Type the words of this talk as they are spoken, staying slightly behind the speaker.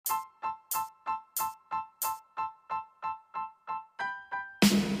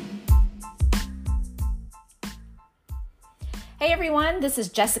Hey everyone, this is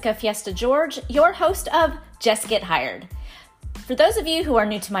Jessica Fiesta George, your host of Just Get Hired. For those of you who are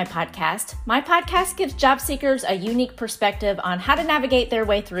new to my podcast gives job seekers a unique perspective on how to navigate their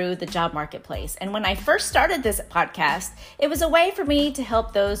way through the job marketplace. And when I first started this podcast, it was a way for me to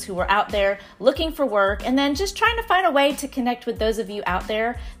help those who were out there looking for work and then just trying to find a way to connect with those of you out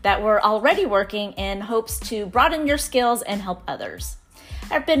there that were already working in hopes to broaden your skills and help others.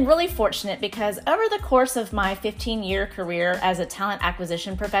 I've been really fortunate because over the course of my 15-year career as a talent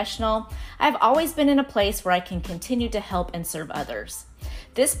acquisition professional, I've always been in a place where I can continue to help and serve others.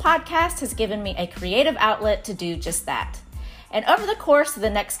 This podcast has given me a creative outlet to do just that. And over the course of the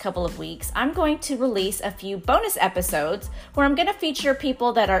next couple of weeks, I'm going to release a few bonus episodes where I'm going to feature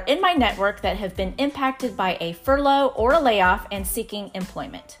people that are in my network that have been impacted by a furlough or a layoff and seeking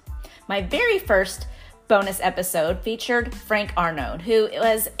employment. My very first bonus episode featured Frank Arnone, who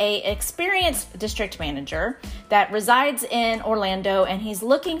was an experienced district manager that resides in Orlando, and he's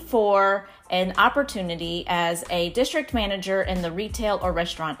looking for an opportunity as a district manager in the retail or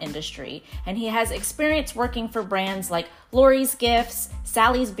restaurant industry. And he has experience working for brands like Lori's Gifts,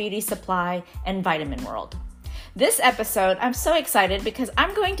 Sally's Beauty Supply, and Vitamin World. This episode, I'm so excited because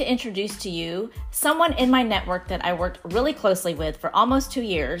I'm going to introduce to you someone in my network that I worked really closely with for almost 2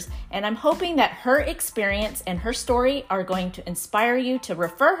 years, and I'm hoping that her experience and her story are going to inspire you to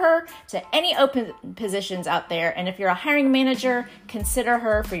refer her to any open positions out there, and if you're a hiring manager, consider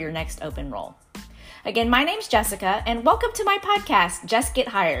her for your next open role. Again, my name's Jessica, and welcome to my podcast, Just Get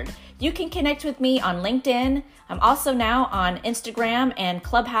Hired. You can connect with me on LinkedIn. I'm also now on Instagram and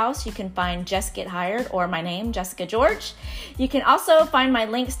Clubhouse. You can find Just Get Hired or my name, Jessica George. You can also find my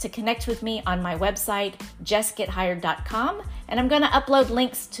links to connect with me on my website, justgethired.com. And I'm going to upload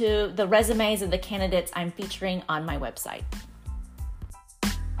links to the resumes of the candidates I'm featuring on my website.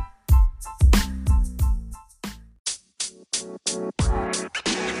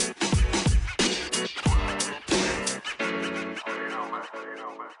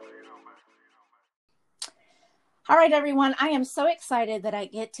 All right, everyone, I am so excited that I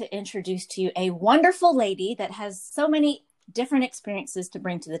get to introduce to you a wonderful lady that has so many different experiences to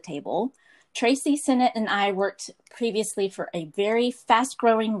bring to the table. Tracy Sinnott and I worked previously for a very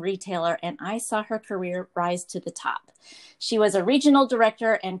fast-growing retailer, and I saw her career rise to the top. She was a regional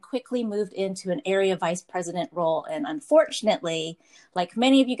director and quickly moved into an area vice president role. And unfortunately, like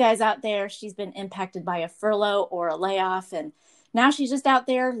many of you guys out there, she's been impacted by a furlough or a layoff, and now she's just out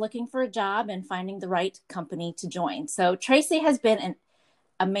there looking for a job and finding the right company to join. So Tracy has been an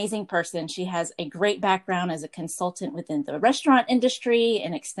amazing person. She has a great background as a consultant within the restaurant industry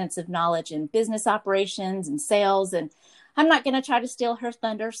and extensive knowledge in business operations and sales. And I'm not going to try to steal her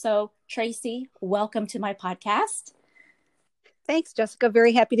thunder. So Tracy, welcome to my podcast. Thanks, Jessica.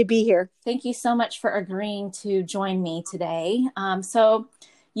 Very happy to be here. Thank you so much for agreeing to join me today. So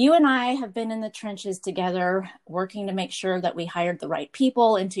you and I have been in the trenches together working to make sure that we hired the right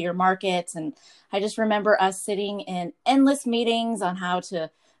people into your markets. And I just remember us sitting in endless meetings on how to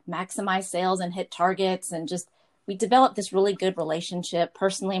maximize sales and hit targets. And just, we developed this really good relationship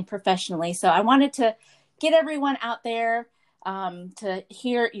personally and professionally. So I wanted to get everyone out there to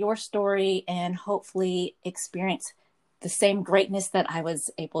hear your story and hopefully experience the same greatness that I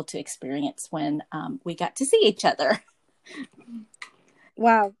was able to experience when we got to see each other.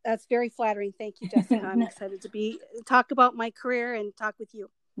 Wow, that's very flattering. Thank you, Jessica. I'm excited to talk about my career and talk with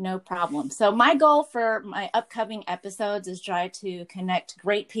you. No problem. So my goal for my upcoming episodes is try to connect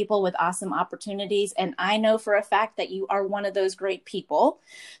great people with awesome opportunities. And I know for a fact that you are one of those great people.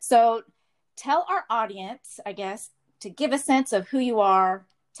 So tell our audience, I guess, to give a sense of who you are.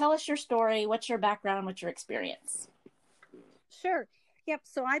 Tell us your story. What's your background? What's your experience? Sure. Yep.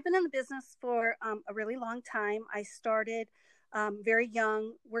 So I've been in the business for a really long time. I started very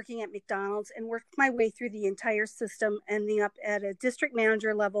young, working at McDonald's, and worked my way through the entire system, ending up at a district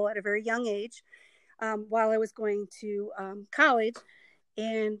manager level at a very young age while I was going to college.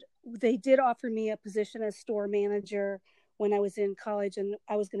 And they did offer me a position as store manager when I was in college, and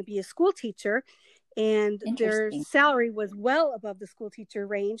I was going to be a school teacher. And their salary was well above the school teacher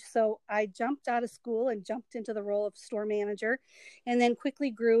range. So I jumped out of school and jumped into the role of store manager, and then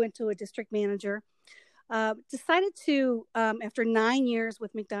quickly grew into a district manager. Decided to, after 9 years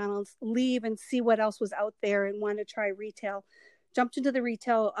with McDonald's, leave and see what else was out there and wanted to try retail. Jumped into the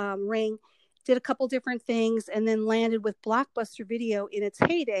retail ring, did a couple different things, and then landed with Blockbuster Video in its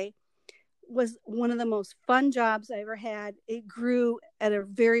heyday. Was one of the most fun jobs I ever had. It grew at a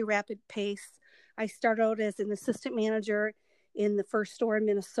very rapid pace. I started out as an assistant manager in the first store in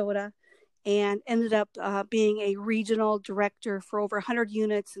Minnesota and ended up being a regional director for over 100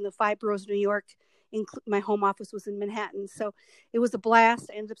 units in the 5 boroughs of New York My home office was in Manhattan. So it was a blast.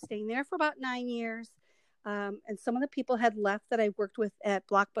 I ended up staying there for about 9 years. And some of the people had left that I worked with at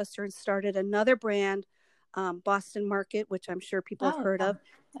Blockbuster and started another brand, Boston Market, which I'm sure people have heard of.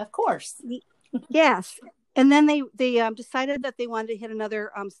 Of course. Yes. And then they decided that they wanted to hit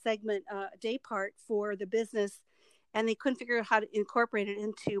another segment, day part for the business, and they couldn't figure out how to incorporate it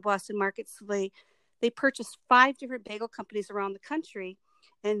into Boston Market. So they purchased 5 different bagel companies around the country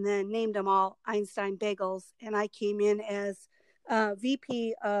and then named them all Einstein Bagels. And I came in as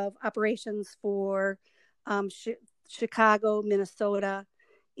VP of operations for Chicago, Minnesota,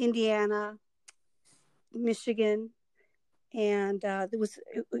 Indiana, Michigan. And it was,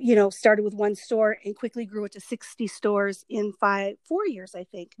 started with 1 store and quickly grew it to 60 stores in 4 years, I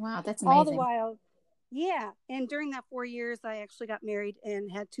think. Wow, that's amazing. All the while, yeah. And during that 4 years, I actually got married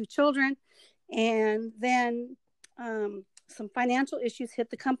and had 2 children. And then some financial issues hit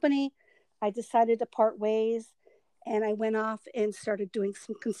the company. I decided to part ways, and I went off and started doing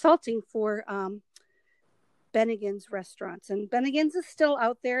some consulting for Bennigan's restaurants. And Bennigan's is still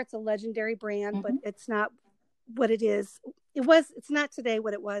out there. It's a legendary brand, but it's not what it is. It's not today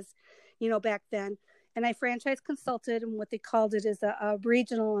what it was, back then. And I franchise consulted, and what they called it is a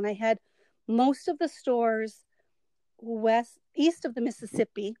regional. And I had most of the stores east of the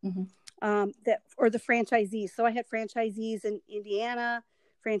Mississippi, or the franchisees. So I had franchisees in Indiana,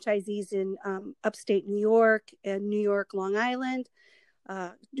 franchisees in upstate New York, and New York, Long Island,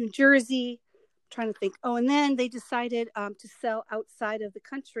 New Jersey. I'm trying to think. Oh, and then they decided to sell outside of the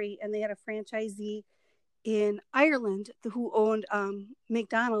country, and they had a franchisee in Ireland who owned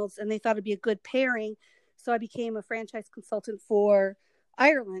McDonald's, and they thought it'd be a good pairing. So I became a franchise consultant for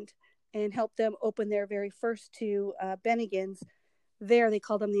Ireland and helped them open their very first 2 Bennigan's. There, they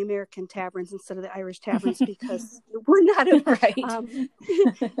called them the American Taverns instead of the Irish Taverns because it would not have,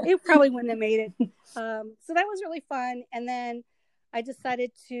 it probably wouldn't have made it. So that was really fun. And then I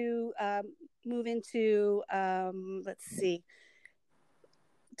decided to move into,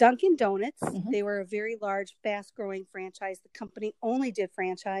 Dunkin' Donuts. They were a very large, fast-growing franchise. The company only did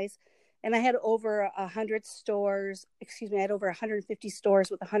franchise. And I had over 100 stores. I had over 150 stores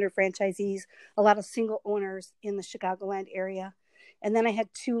with 100 franchisees, a lot of single owners in the Chicagoland area. And then I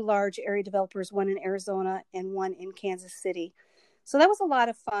had 2 large area developers, one in Arizona and one in Kansas City. So that was a lot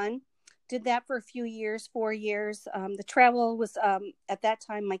of fun. Did that for a few years, 4 years. The travel was, at that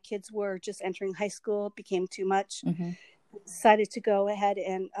time, my kids were just entering high school. It became too much. Decided to go ahead,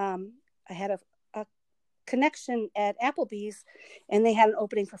 and I had a connection at Applebee's, and they had an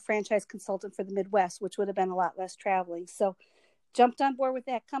opening for franchise consultant for the Midwest, which would have been a lot less traveling. So jumped on board with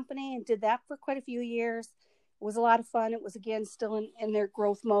that company and did that for quite a few years. It was a lot of fun. It was, again, still in their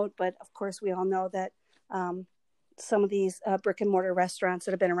growth mode, but of course we all know that some of these brick and mortar restaurants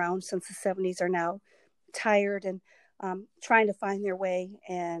that have been around since the 70s are now tired and trying to find their way.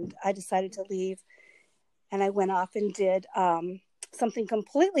 And I decided to leave. And I went off and did something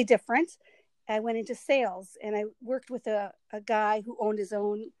completely different. I went into sales, and I worked with a guy who owned his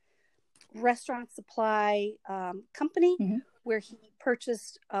own restaurant supply company, where he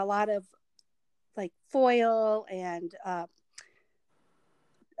purchased a lot of like foil and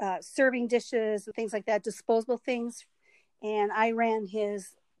serving dishes and things like that, disposable things. And I ran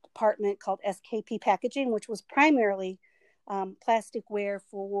his department called SKP Packaging, which was primarily plasticware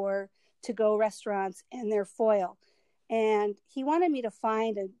for to-go restaurants and their foil. And he wanted me to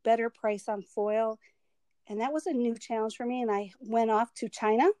find a better price on foil. And that was a new challenge for me. And I went off to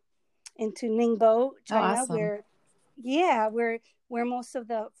China, into Ningbo, China, where most of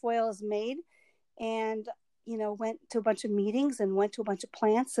the foil is made. And, went to a bunch of meetings and went to a bunch of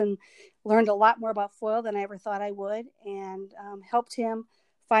plants and learned a lot more about foil than I ever thought I would, and helped him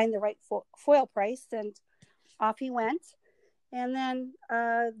find the right foil price. And off he went. And then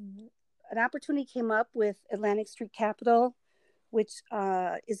an opportunity came up with Atlantic Street Capital, which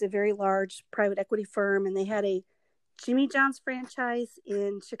is a very large private equity firm. And they had a Jimmy John's franchise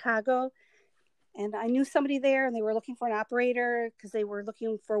in Chicago. And I knew somebody there, and they were looking for an operator because they were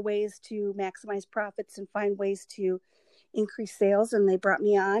looking for ways to maximize profits and find ways to increase sales. And they brought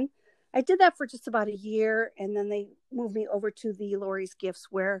me on. I did that for just about a year. And then they moved me over to the Lori's Gifts,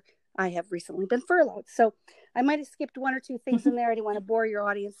 where I have recently been furloughed. So I might have skipped 1 or 2 things in there. I didn't want to bore your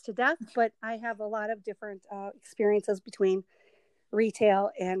audience to death, but I have a lot of different experiences between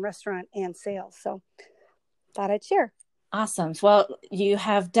retail and restaurant and sales. So thought I'd share. Awesome. Well, you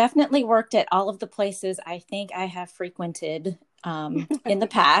have definitely worked at all of the places I think I have frequented in the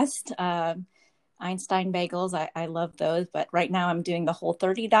past. Einstein Bagels, I love those, but right now I'm doing the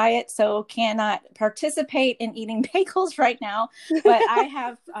Whole30 diet, so cannot participate in eating bagels right now. But I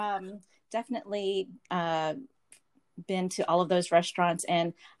have definitely been to all of those restaurants,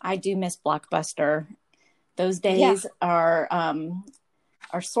 and I do miss Blockbuster. Those days are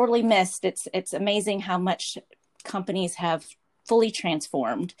sorely missed. It's amazing how much companies have fully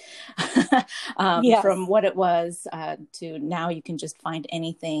transformed from what it was to now you can just find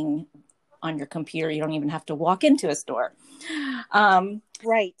anything on your computer. You don't even have to walk into a store.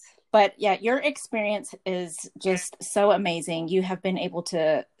 Right. But yeah, your experience is just so amazing. You have been able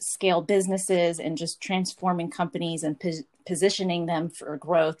to scale businesses and just transforming companies and positioning them for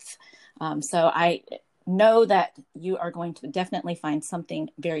growth. So I know that you are going to definitely find something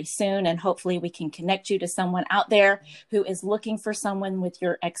very soon, and hopefully we can connect you to someone out there who is looking for someone with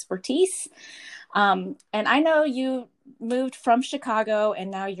your expertise. And I know you moved from Chicago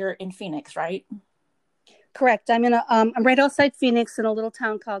and now you're in Phoenix, right? Correct. I'm I'm right outside Phoenix in a little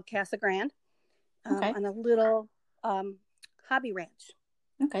town called Casa Grande, Okay. on a little hobby ranch.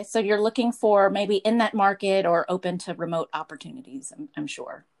 Okay. So you're looking for maybe in that market or open to remote opportunities, I'm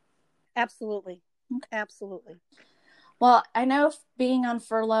sure. Absolutely. Okay. Absolutely. Well, I know being on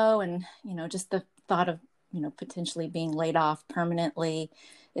furlough and, just the thought of, potentially being laid off permanently,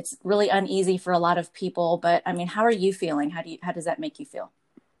 it's really uneasy for a lot of people. But I mean, how are you feeling? How does that make you feel?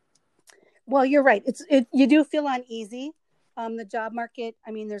 Well, you're right. You do feel uneasy. The job market,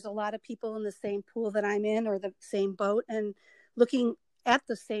 I mean, there's a lot of people in the same pool that I'm in or the same boat and looking at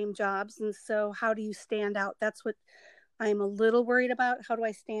the same jobs. And so how do you stand out? That's what I'm a little worried about. How do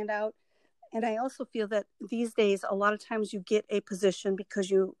I stand out? And I also feel that these days, a lot of times you get a position because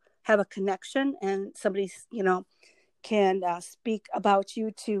you have a connection and somebody, can speak about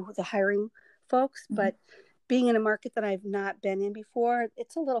you to the hiring folks. Mm-hmm. But being in a market that I've not been in before,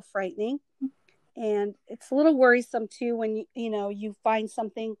 it's a little frightening. And it's a little worrisome too when you find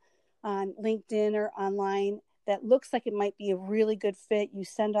something on LinkedIn or online that looks like it might be a really good fit. You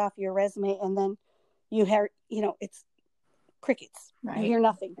send off your resume and then you hear, it's crickets. Right. You hear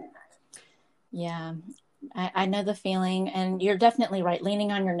nothing. Yeah, I know the feeling, and you're definitely right.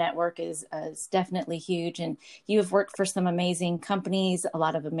 Leaning on your network is definitely huge, and you have worked for some amazing companies, a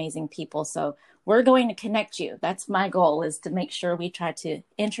lot of amazing people. So we're going to connect you. That's my goal, is to make sure we try to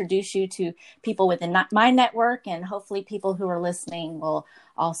introduce you to people within my network, and hopefully people who are listening will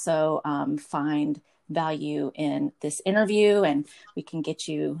also find value in this interview, and we can get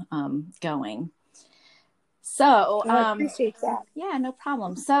you going. So I appreciate that. Yeah, no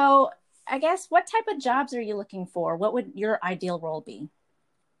problem. So I guess, what type of jobs are you looking for? What would your ideal role be?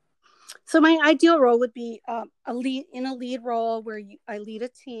 So my ideal role would be a lead role where I lead a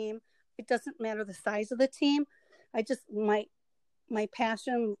team. It doesn't matter the size of the team. My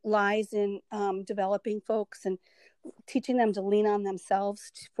passion lies in developing folks and teaching them to lean on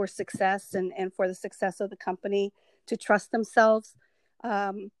themselves for success and for the success of the company, to trust themselves.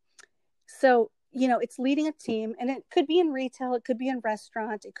 So it's leading a team, and it could be in retail, it could be in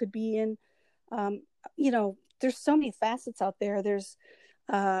restaurant, it could be in, there's so many facets out there. There's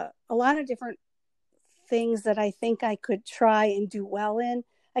a lot of different things that I think I could try and do well in.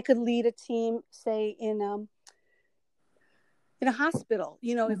 I could lead a team, say in a hospital,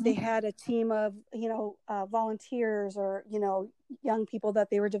 mm-hmm. if they had a team of, volunteers or, young people that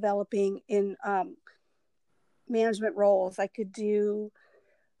they were developing in management roles. I could do,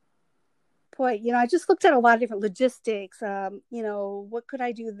 I just looked at a lot of different logistics. What could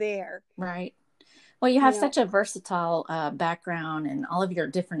I do there? Right. Well, you have such a versatile background and all of your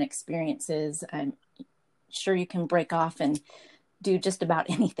different experiences. I'm sure you can break off and do just about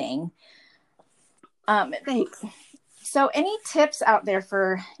anything. Thanks. So any tips out there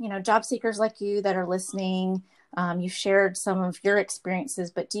for, job seekers like you that are listening? You've shared some of your experiences,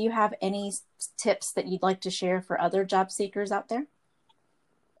 but do you have any tips that you'd like to share for other job seekers out there?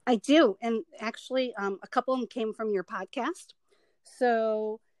 I do. And actually, a couple of them came from your podcast.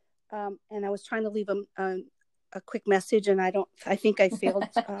 So, and I was trying to leave a quick message, and I think I failed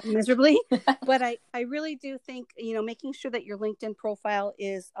miserably, but I really do think, making sure that your LinkedIn profile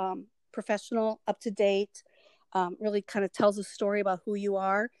is professional, up to date, really kind of tells a story about who you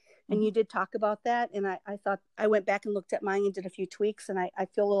are. And mm-hmm. you did talk about that. And I thought, I went back and looked at mine and did a few tweaks, and I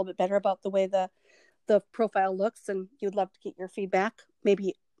feel a little bit better about the way the profile looks, and you'd love to get your feedback,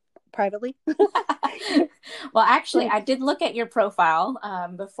 maybe privately. Well, actually, I did look at your profile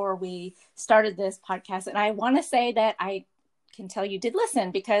before we started this podcast, and I want to say that I can tell you did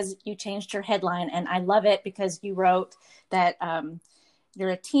listen, because you changed your headline, and I love it because you wrote that you're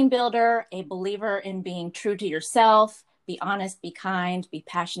a team builder, a believer in being true to yourself, be honest, be kind, be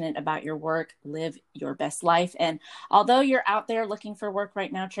passionate about your work, live your best life. And although you're out there looking for work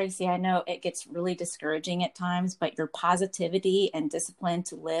right now, Tracy, I know it gets really discouraging at times, but your positivity and discipline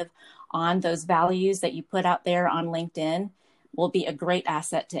to live on those values that you put out there on LinkedIn will be a great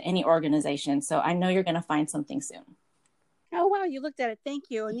asset to any organization. So I know you're going to find something soon. Oh, wow. You looked at it. Thank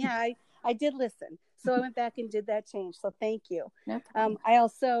you. And yeah, I did listen. So I went back and did that change. So thank you. No I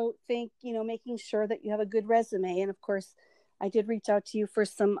also think, making sure that you have a good resume. And of course, I did reach out to you for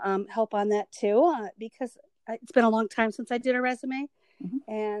some help on that too, because it's been a long time since I did a resume.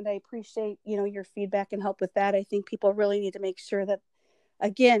 Mm-hmm. And I appreciate, your feedback and help with that. I think people really need to make sure that,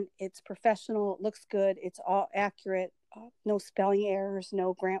 again, it's professional, it looks good, it's all accurate, no spelling errors,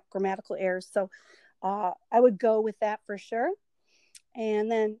 no grammatical errors. So I would go with that for sure.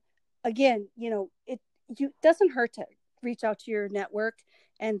 And then again, it doesn't hurt to reach out to your network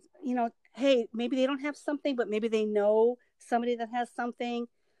and, hey, maybe they don't have something, but maybe they know somebody that has something.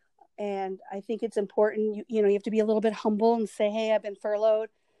 And I think it's important, you have to be a little bit humble and say, hey, I've been furloughed,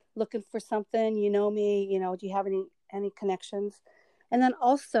 looking for something, me, do you have any connections? And then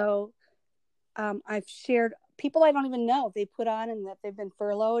also, I've shared people I don't even know, they put on and that they've been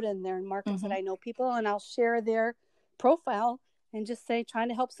furloughed and they're in markets mm-hmm. that I know people, and I'll share their profile and just say, trying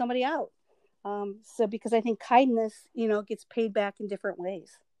to help somebody out. So because I think kindness, gets paid back in different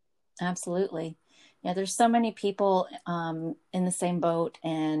ways. Absolutely. Yeah. There's so many people in the same boat.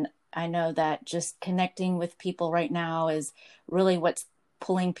 And I know that just connecting with people right now is really what's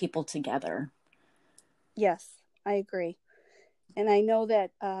pulling people together. Yes, I agree. And I know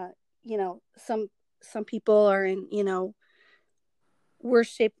that, some people are in,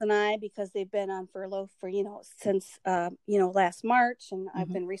 worse shape than I, because they've been on furlough for, since, last March, and mm-hmm.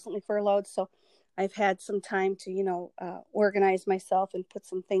 I've been recently furloughed. So I've had some time to, organize myself and put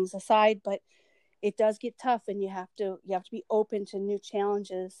some things aside, but it does get tough, and you have to be open to new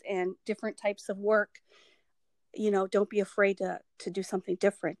challenges and different types of work. Don't be afraid to do something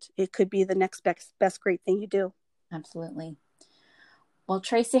different. It could be the next best great thing you do. Absolutely. Well,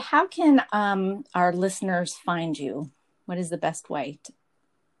 Tracy, how can our listeners find you? What is the best way?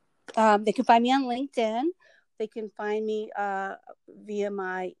 They can find me on LinkedIn. They can find me via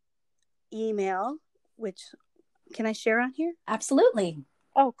my email, which can I share on here? Absolutely.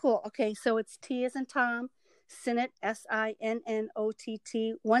 Oh, cool. Okay. So it's T as in Tom, Sinnott,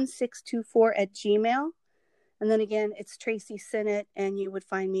 SINNOTT 1624 @gmail. And then again, it's Tracy Sinnott, and you would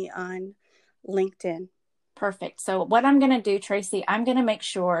find me on LinkedIn. Perfect. So what I'm going to do, Tracy, I'm going to make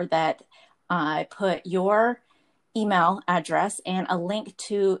sure that I put your email address and a link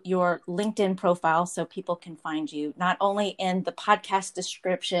to your LinkedIn profile so people can find you, not only in the podcast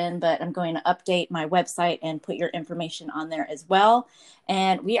description, but I'm going to update my website and put your information on there as well.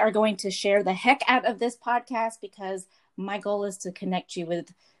 And we are going to share the heck out of this podcast, because my goal is to connect you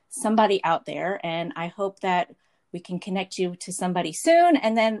with somebody out there. And I hope that we can connect you to somebody soon,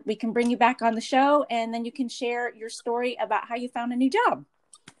 and then we can bring you back on the show, and then you can share your story about how you found a new job.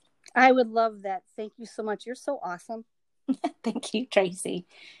 I would love that. Thank you so much. You're so awesome. Thank you, Tracy.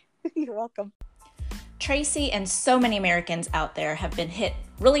 You're welcome. Tracy and so many Americans out there have been hit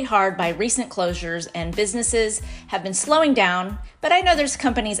really hard by recent closures, and businesses have been slowing down. But I know there's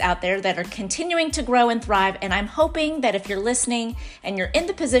companies out there that are continuing to grow and thrive. And I'm hoping that if you're listening and you're in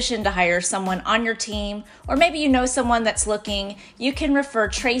the position to hire someone on your team, or maybe you know someone that's looking, you can refer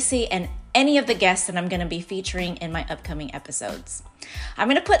Tracy and any of the guests that I'm going to be featuring in my upcoming episodes. I'm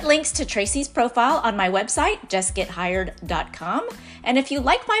going to put links to Tracy's profile on my website, justgethired.com. And if you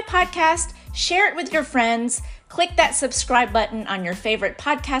like my podcast, share it with your friends. Click that subscribe button on your favorite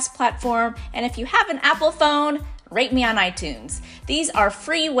podcast platform. And if you have an Apple phone, rate me on iTunes. These are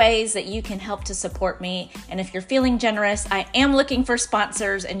free ways that you can help to support me. And if you're feeling generous, I am looking for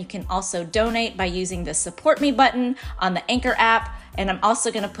sponsors, and you can also donate by using the support me button on the Anchor app. And I'm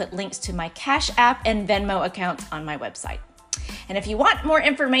also going to put links to my Cash App and Venmo accounts on my website. And if you want more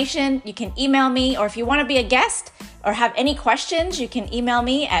information, you can email me, or if you want to be a guest or have any questions, you can email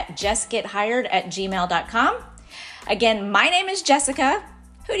me at justgethired@gmail.com. Again, my name is Jessica.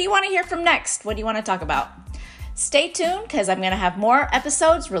 Who do you want to hear from next? What do you want to talk about? Stay tuned, because I'm going to have more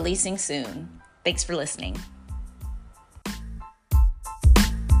episodes releasing soon. Thanks for listening.